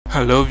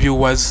Hello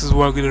viewers, this is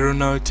Wagner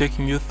now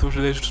taking you through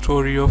today's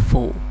tutorial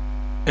for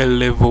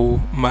A-level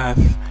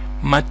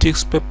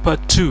Mathematics Paper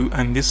 2,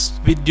 and this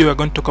video we're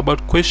going to talk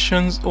about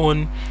questions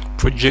on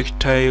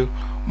projectile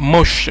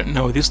motion.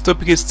 Now this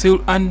topic is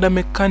still under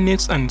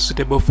mechanics and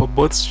suitable for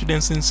both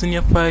students in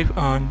senior 5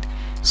 and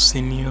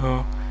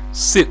senior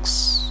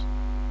 6.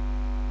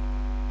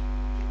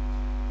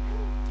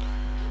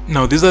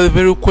 Now these are the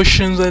very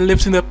questions I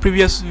left in the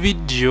previous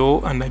video,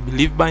 and I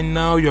believe by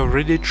now you have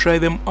already tried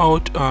them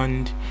out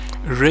and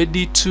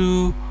ready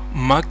to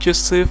mark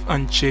yourself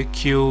and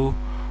check your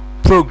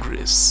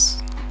progress.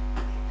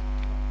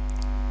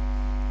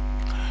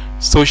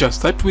 So we shall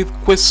start with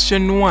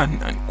question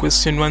 1, and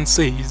question 1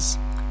 says,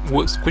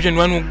 question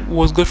 1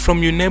 was got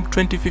from UNEB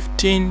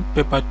 2015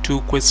 paper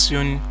 2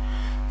 question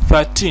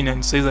 13,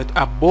 and says that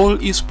a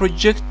ball is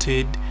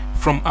projected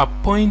from a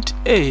point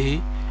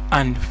A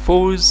and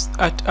falls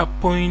at a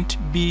point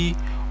B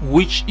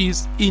which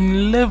is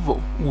in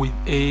level with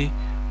A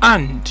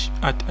and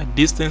at a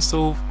distance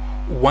of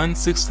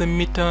 160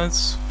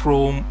 meters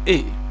from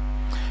A.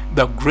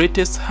 The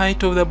greatest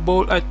height of the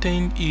ball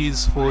attained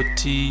is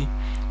 40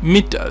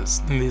 meters.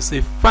 Then they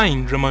say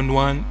find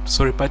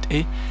part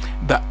A,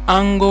 the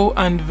angle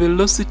and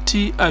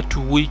velocity at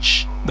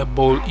which the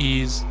ball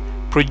is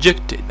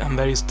projected, and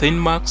that is 10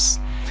 marks.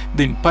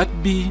 Then part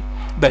B,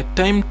 the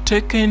time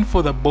taken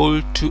for the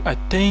ball to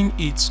attain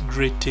its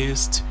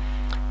greatest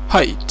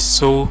height.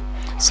 So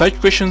such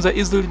questions are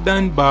easily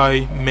done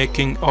by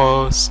making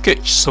a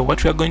sketch. So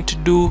what we are going to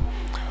do,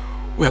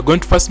 we are going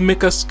to first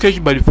make a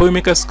sketch, but before we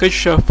make a sketch, we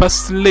shall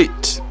first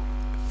let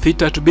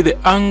theta to be the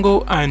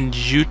angle and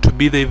u to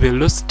be the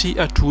velocity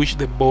at which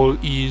the ball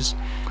is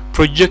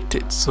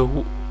projected.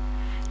 So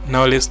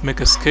now let's make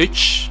a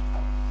sketch.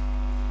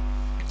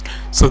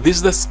 So this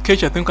is the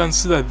sketch. I think you can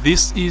see that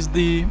this is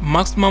the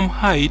maximum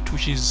height,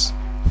 which is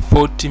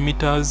 40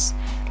 meters,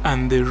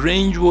 and the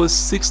range was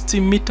 60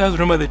 meters.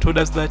 Remember they told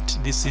us that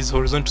this is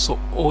horizontal, so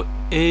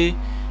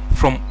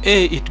from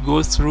A it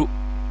goes through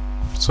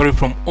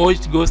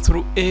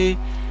A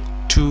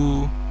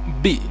to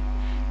B,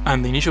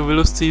 and the initial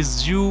velocity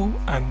is u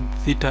and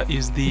theta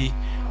is the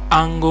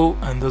angle,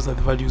 and those are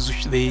the values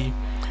which they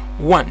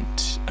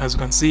want. As you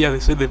can see here, they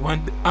say they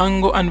want the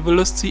angle and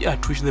velocity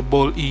at which the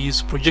ball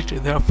is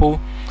projected. Therefore,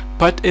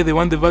 part A, they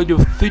want the value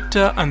of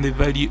theta and the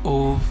value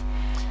of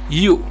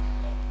u.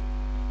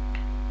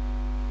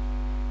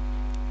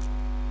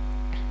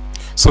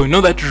 So we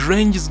know that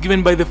range is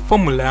given by the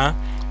formula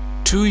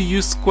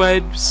 2u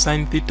squared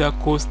sine theta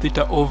cos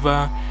theta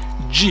over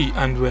g,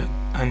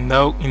 and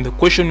now in the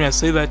question we are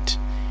saying that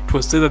it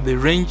was said that the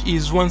range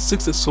is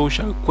 160, so we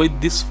shall equate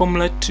this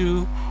formula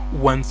to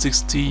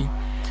 160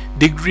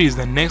 degrees.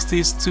 The next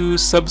is to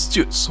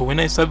substitute. So when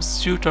I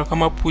substitute, I'll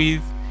come up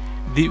with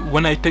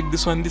when I take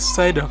this one this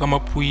side, I'll come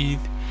up with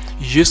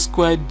u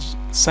squared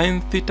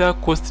sine theta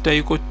cos theta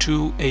equal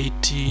to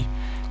 80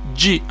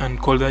 g, and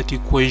call that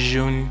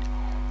equation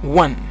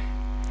 1.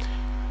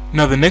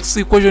 Now the next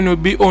equation will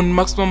be on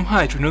maximum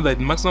height. We know that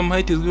maximum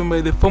height is given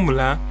by the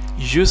formula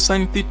u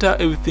sine theta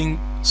everything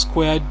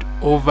squared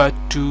over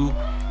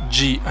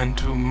 2g,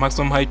 and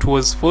maximum height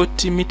was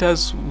 40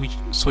 meters, which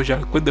so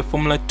shall equate the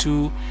formula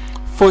to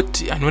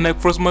 40, and when I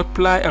cross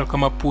multiply, I'll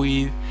come up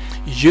with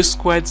u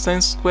squared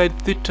sine squared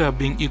theta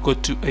being equal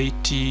to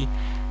 80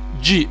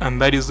 g,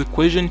 and that is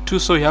equation 2.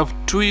 So we have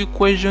two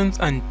equations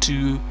and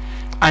two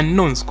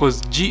unknowns,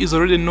 because g is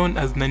already known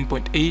as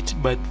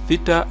 9.8, but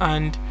theta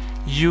and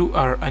u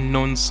are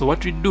unknown. So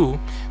what we do,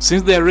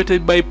 since they are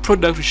rated by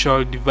product, we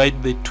shall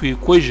divide the two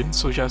equations.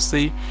 So we shall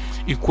say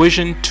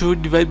equation 2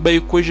 divided by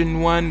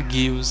equation 1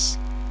 gives,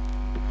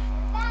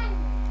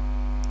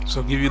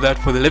 so give you that.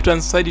 For the left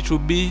hand side it will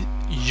be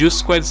u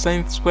squared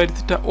sine squared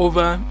theta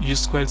over u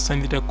squared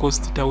sine theta cos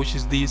theta, which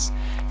is this.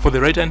 For the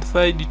right hand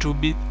side it will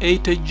be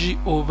 80g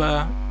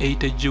over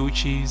 80g,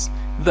 which is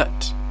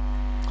that.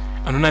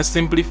 And when I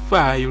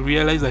simplify, you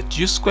realize that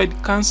u squared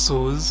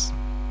cancels,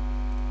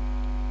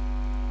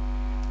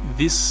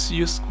 this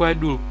u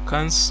squared will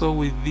cancel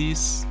with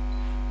this,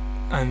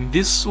 and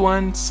this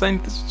one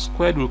sine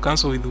squared will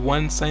cancel with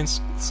 1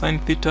 sine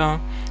theta,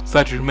 so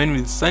that you remain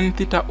with sine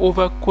theta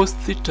over cos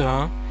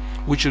theta,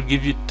 which will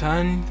give you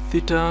tan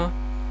theta,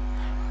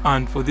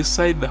 and for this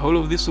side the whole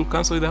of this will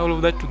cancel with the whole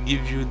of that to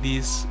give you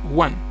this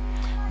 1.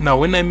 Now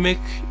when I make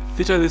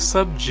theta the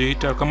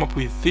subject, I'll come up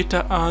with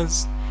theta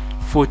as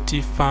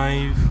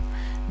 45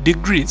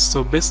 degrees.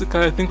 So basically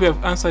I think we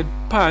have answered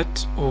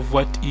part of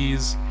what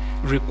is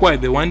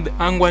required. They want the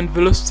angle and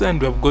velocity,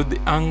 and we have got the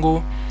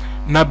angle.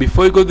 Now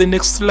before we go to the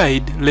next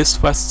slide, let's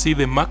first see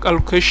the mark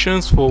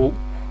allocations for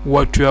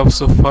what we have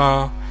so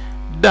far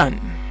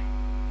done.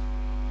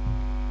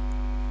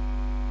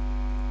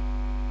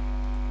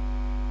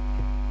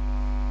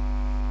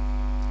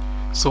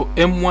 So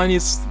M1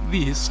 is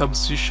this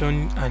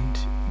substitution, and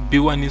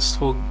B1 is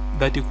for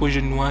that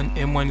equation 1,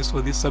 M1 is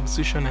for this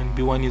substitution, and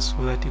B1 is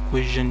for that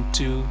equation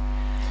 2.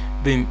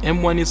 Then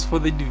M1 is for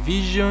the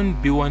division,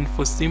 B1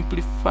 for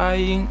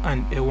simplifying,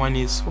 and A1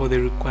 is for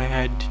the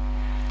required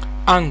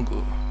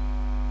angle.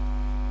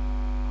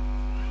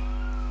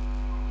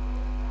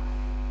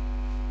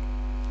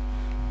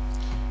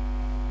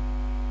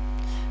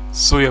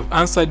 So we have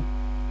answered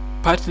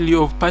partly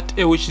of part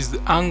A, which is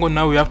the angle.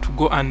 Now we have to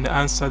go and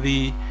answer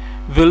the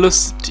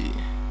velocity.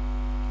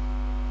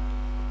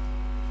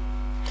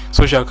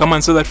 So we shall come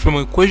and say that from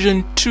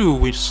equation 2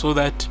 we saw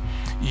that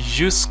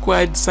u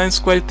squared sine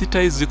squared theta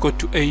is equal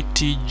to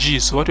 80g.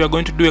 So what we are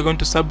going to do, we are going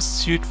to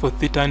substitute for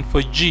theta and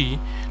for g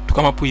to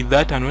come up with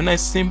that, and when I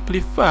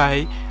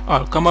simplify,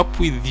 I'll come up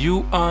with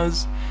u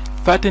as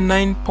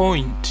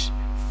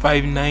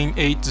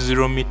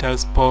 39.5980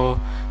 meters per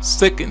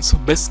second. So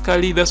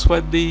basically that's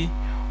what they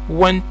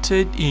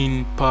wanted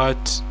in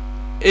part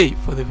A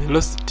for the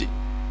velocity.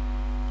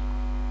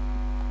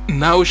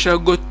 Now we shall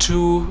go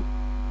to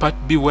part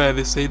B, where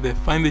they say they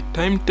find the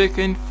time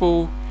taken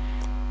for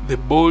the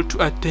ball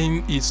to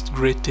attain its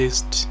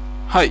greatest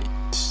height.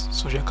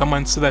 So we shall come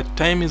and say that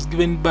time is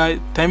given by,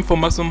 time for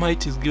maximum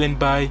height is given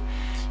by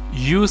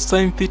u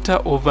sine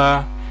theta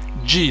over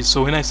g.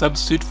 So when I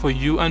substitute for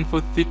u and for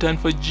theta and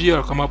for g,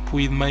 I'll come up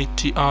with my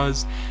t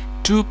as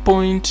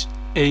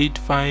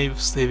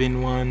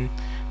 2.8571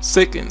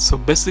 seconds. So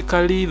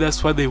basically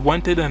that's what they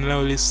wanted, and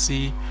now let's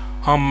see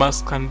how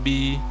much can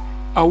be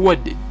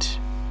awarded.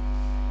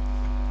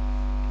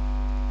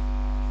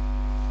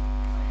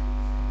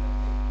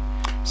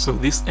 So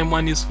this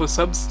M1 is for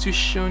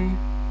substitution,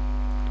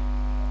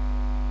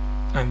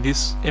 and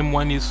this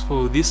M1 is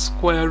for this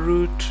square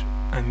root,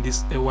 and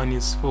this A1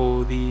 is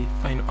for the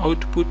final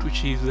output,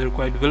 which is the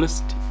required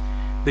velocity.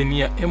 Then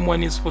here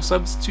M1 is for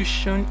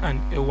substitution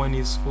and A1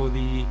 is for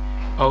the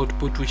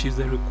output, which is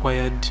the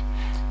required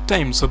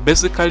time. So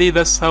basically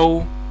that's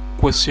how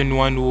question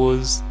 1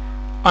 was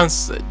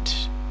answered.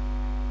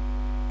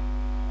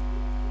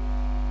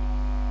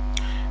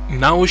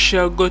 Now we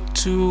shall go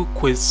to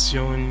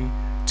question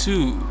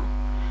 2,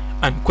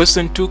 and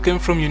question 2 came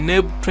from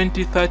UNEB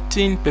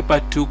 2013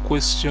 paper 2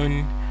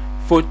 question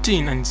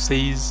 14, and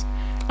says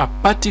a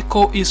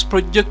particle is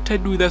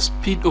projected with a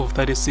speed of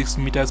 36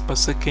 meters per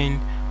second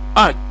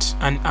at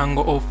an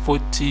angle of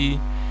 40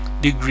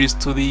 degrees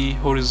to the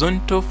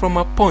horizontal from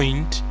a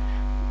point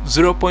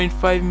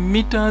 0.5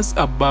 meters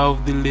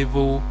above the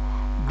level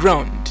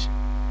ground.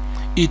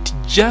 It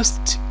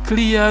just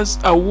clears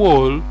a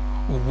wall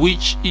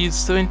which is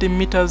 70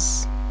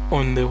 meters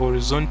on the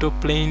horizontal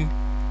plane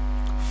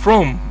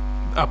from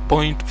the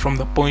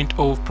point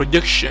of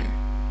projection.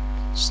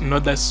 So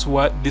note that's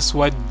what this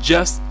word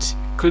just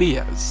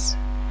clears.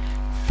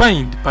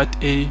 Find part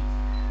A,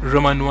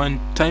 Roman 1,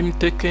 time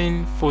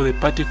taken for the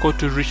particle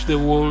to reach the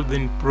wall.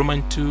 Then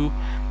Roman 2,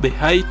 the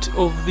height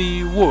of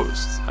the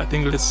walls.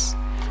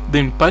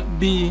 Then part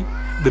B,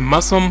 the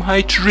maximum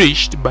height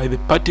reached by the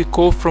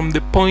particle from the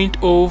point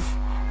of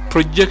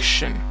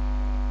projection.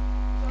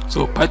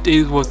 So part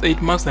A was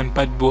 8 marks and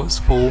part B was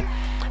 4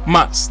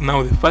 marks.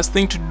 Now the first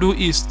thing to do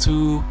is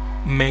to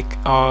make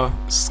our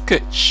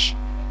sketch.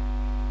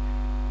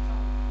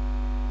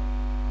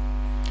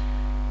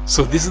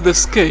 So this is the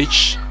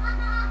sketch.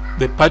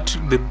 The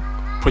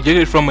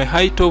projected from a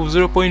height of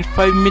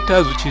 0.5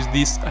 meters, which is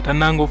this, at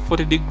an angle of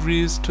 40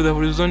 degrees to the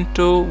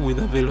horizontal with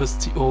a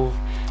velocity of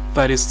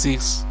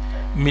 36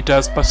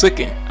 meters per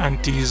second, and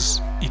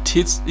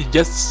it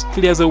just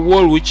clears a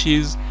wall which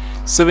is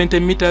 70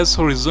 meters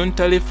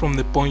horizontally from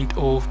the point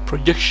of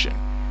projection.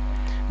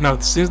 Now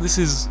since this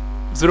is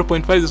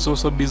 0.5, this will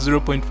also be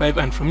 0.5,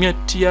 and from here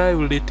ti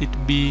will let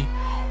it be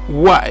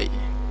y.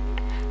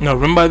 Now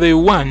remember, they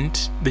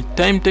want the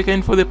time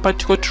taken for the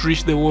particle to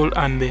reach the wall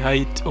and the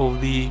height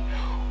of the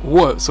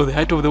wall. So the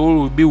height of the wall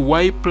will be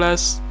y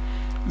plus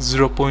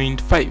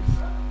 0.5.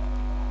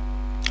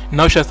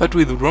 Now we shall start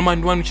with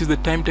Roman 1, which is the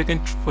time taken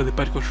for the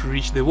particle to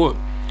reach the wall.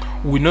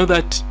 We know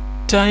that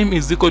time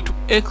is equal to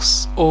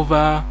x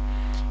over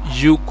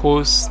u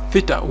cos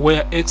theta,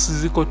 where x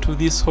is equal to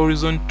this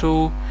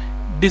horizontal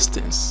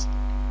distance.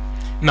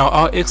 Now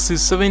our x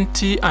is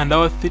 70 and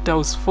our theta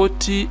was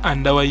 40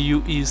 and our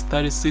u is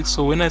 36.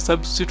 So when I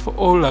substitute for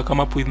all, I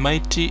come up with my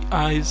t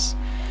as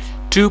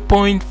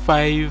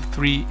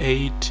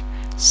 2.538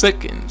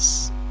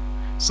 seconds.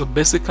 So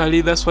basically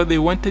that's what they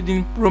wanted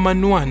in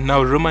Roman 1.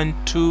 Now Roman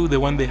 2, they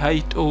want the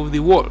height of the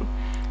wall.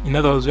 In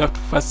other words, we have to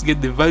first get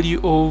the value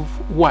of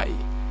y.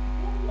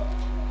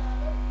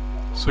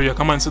 So you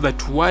come and say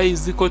that y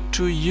is equal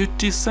to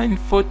ut sine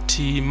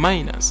 40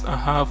 minus a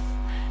half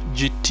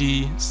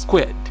gt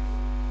squared.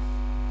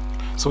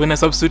 So when I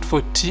substitute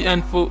for t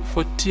and for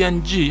t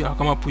and g, I'll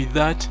come up with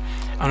that,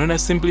 and when I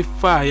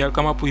simplify, I'll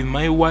come up with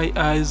my y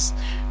as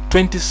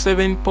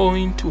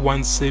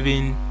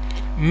 27.17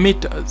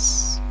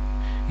 meters.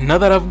 Now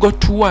that I've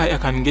got y, I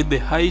can get the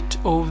height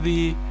of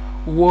the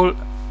wall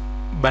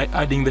by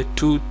adding the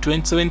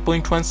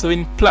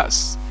 27.17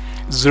 plus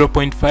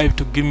 0.5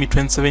 to give me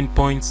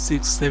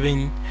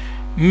 27.67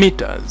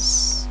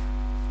 meters.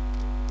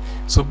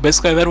 So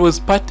basically that was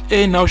part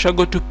A. Now we shall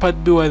go to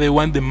part B, where they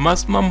want the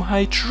maximum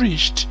height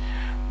reached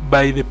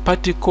by the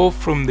particle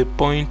from the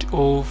point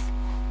of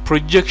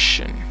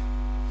projection.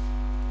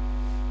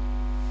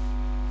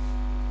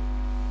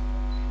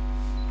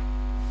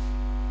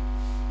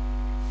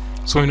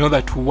 So we know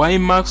that y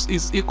max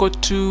is equal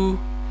to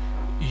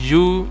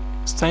u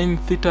sine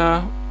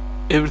theta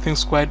everything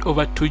squared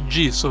over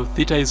 2g. So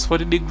theta is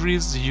 40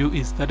 degrees, u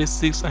is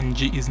 36, and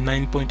g is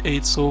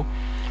 9.8. So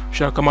we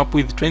shall come up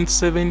with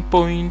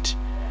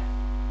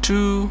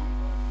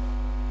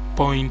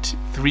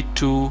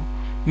 27.2.32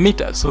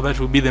 meters. So that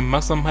will be the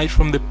maximum height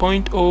from the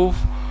point of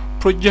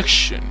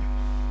projection.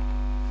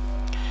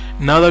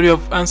 Now that we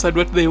have answered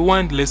what they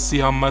want, let's see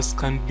how much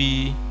can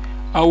be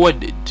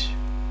awarded.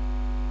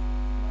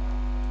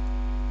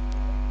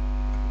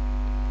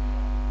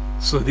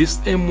 So this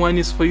M1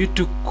 is for you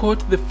to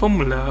quote the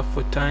formula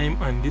for time,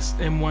 and this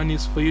M1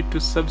 is for you to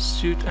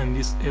substitute, and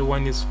this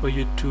A1 is for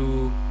you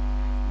to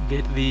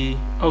get the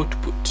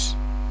output.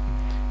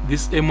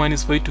 This M1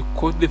 is for you to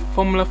quote the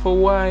formula for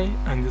Y,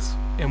 and this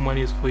M1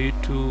 is for you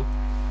to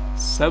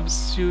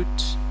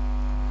substitute,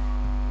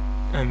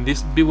 and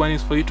this B1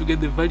 is for you to get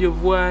the value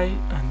of Y,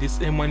 and this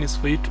M1 is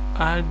for you to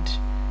add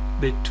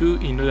the two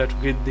in order to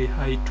get the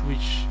height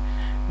which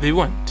they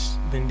want.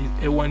 Then the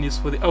A1 is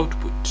for the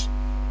output.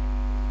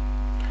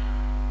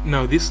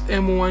 Now this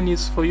M1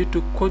 is for you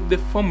to quote the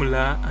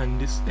formula, and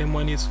this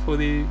M1 is for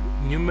the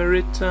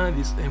numerator,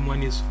 this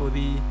M1 is for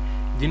the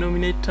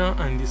denominator,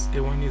 and this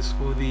A1 is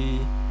for the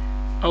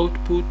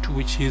output,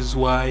 which is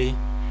Y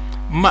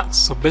max.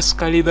 So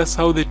basically that's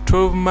how the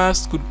 12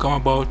 marks could come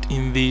about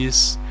in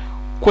this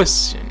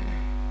question.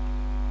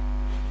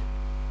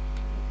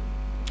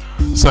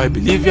 So I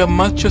believe you have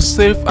marked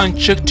yourself and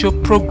checked your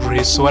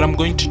progress. So what I'm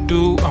going to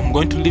do, I'm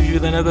going to leave you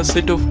with another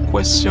set of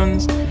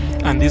questions,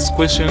 and these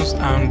questions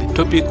are on the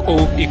topic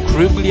of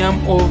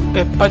equilibrium of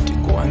a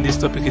particle, and this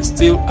topic is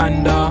still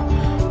under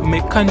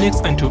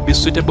mechanics, and it will be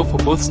suitable for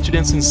both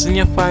students in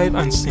senior 5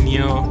 and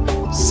senior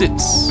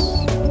 6.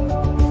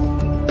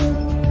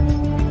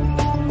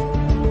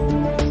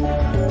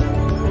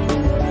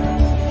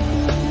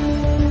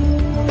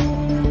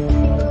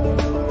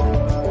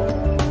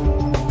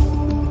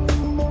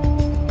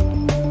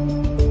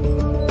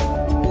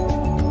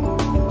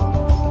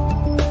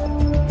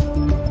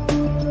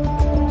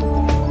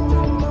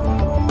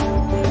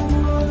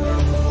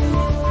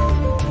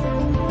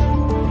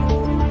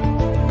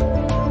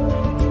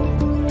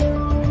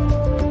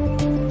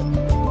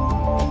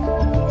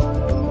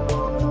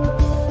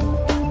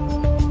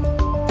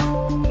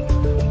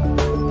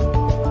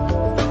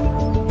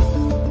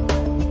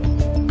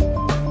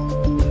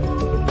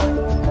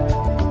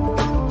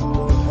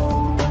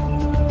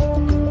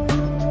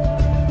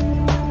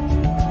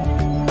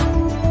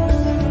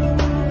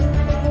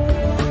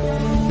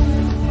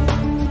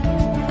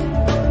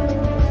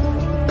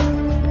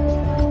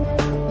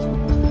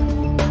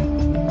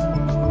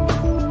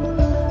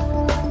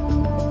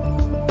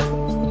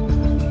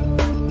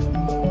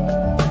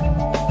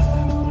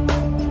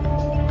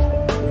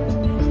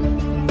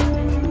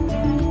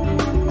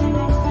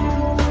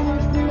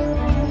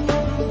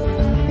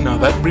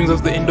 That brings us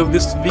to the end of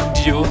this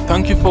video.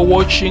 Thank you for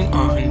watching,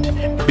 and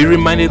be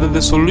reminded that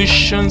the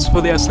solutions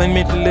for the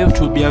assignment left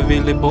will be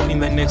available in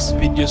the next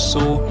video.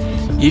 So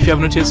if you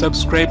have not yet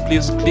subscribed,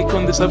 please click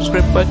on the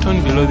subscribe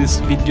button below this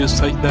video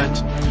so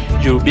that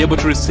you'll be able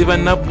to receive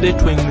an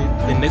update when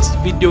the next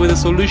video with the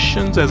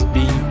solutions has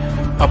been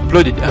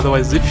uploaded.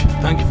 Otherwise,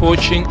 thank you for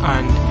watching,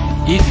 and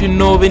if you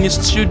know of any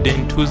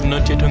student who's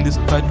not yet on this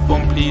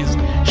platform, please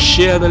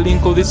share the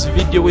link of this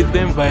video with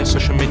them via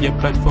social media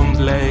platforms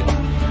like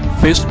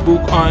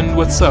Facebook and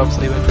WhatsApp,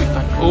 so that we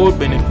can all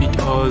benefit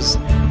as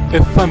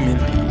a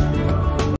family.